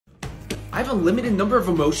I have a limited number of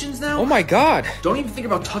emotions now? Oh my god. Don't even think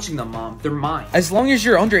about touching them, Mom. They're mine. As long as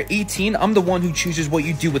you're under 18, I'm the one who chooses what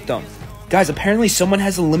you do with them. Guys, apparently someone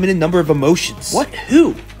has a limited number of emotions. What?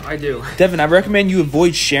 Who? I do. Devin, I recommend you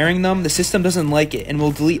avoid sharing them. The system doesn't like it and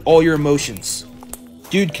will delete all your emotions.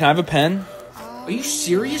 Dude, can I have a pen? Are you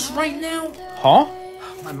serious right now? Huh?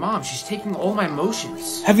 My mom, she's taking all my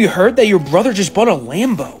emotions. Have you heard that your brother just bought a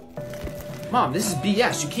Lambo? Mom, this is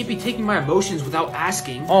BS. You can't be taking my emotions without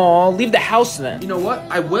asking. Aw, leave the house then. You know what?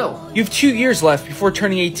 I will. You have 2 years left before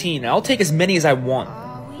turning 18, and I'll take as many as I want.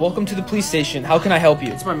 Welcome to the police station. How can I help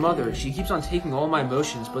you? It's my mother. She keeps on taking all my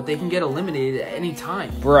emotions, but they can get eliminated at any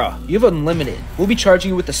time. Bruh, you have unlimited. We'll be charging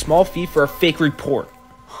you with a small fee for a fake report.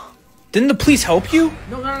 Didn't the police help you?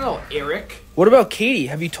 No, Eric. What about Katie?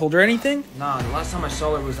 Have you told her anything? Nah, the last time I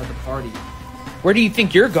saw her was at the party. Where do you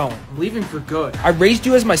think you're going? I'm leaving for good. I raised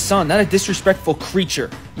you as my son, not a disrespectful creature.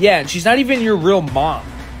 Yeah, and she's not even your real mom.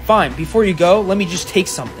 Fine, before you go, let me just take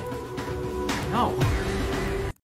something. No.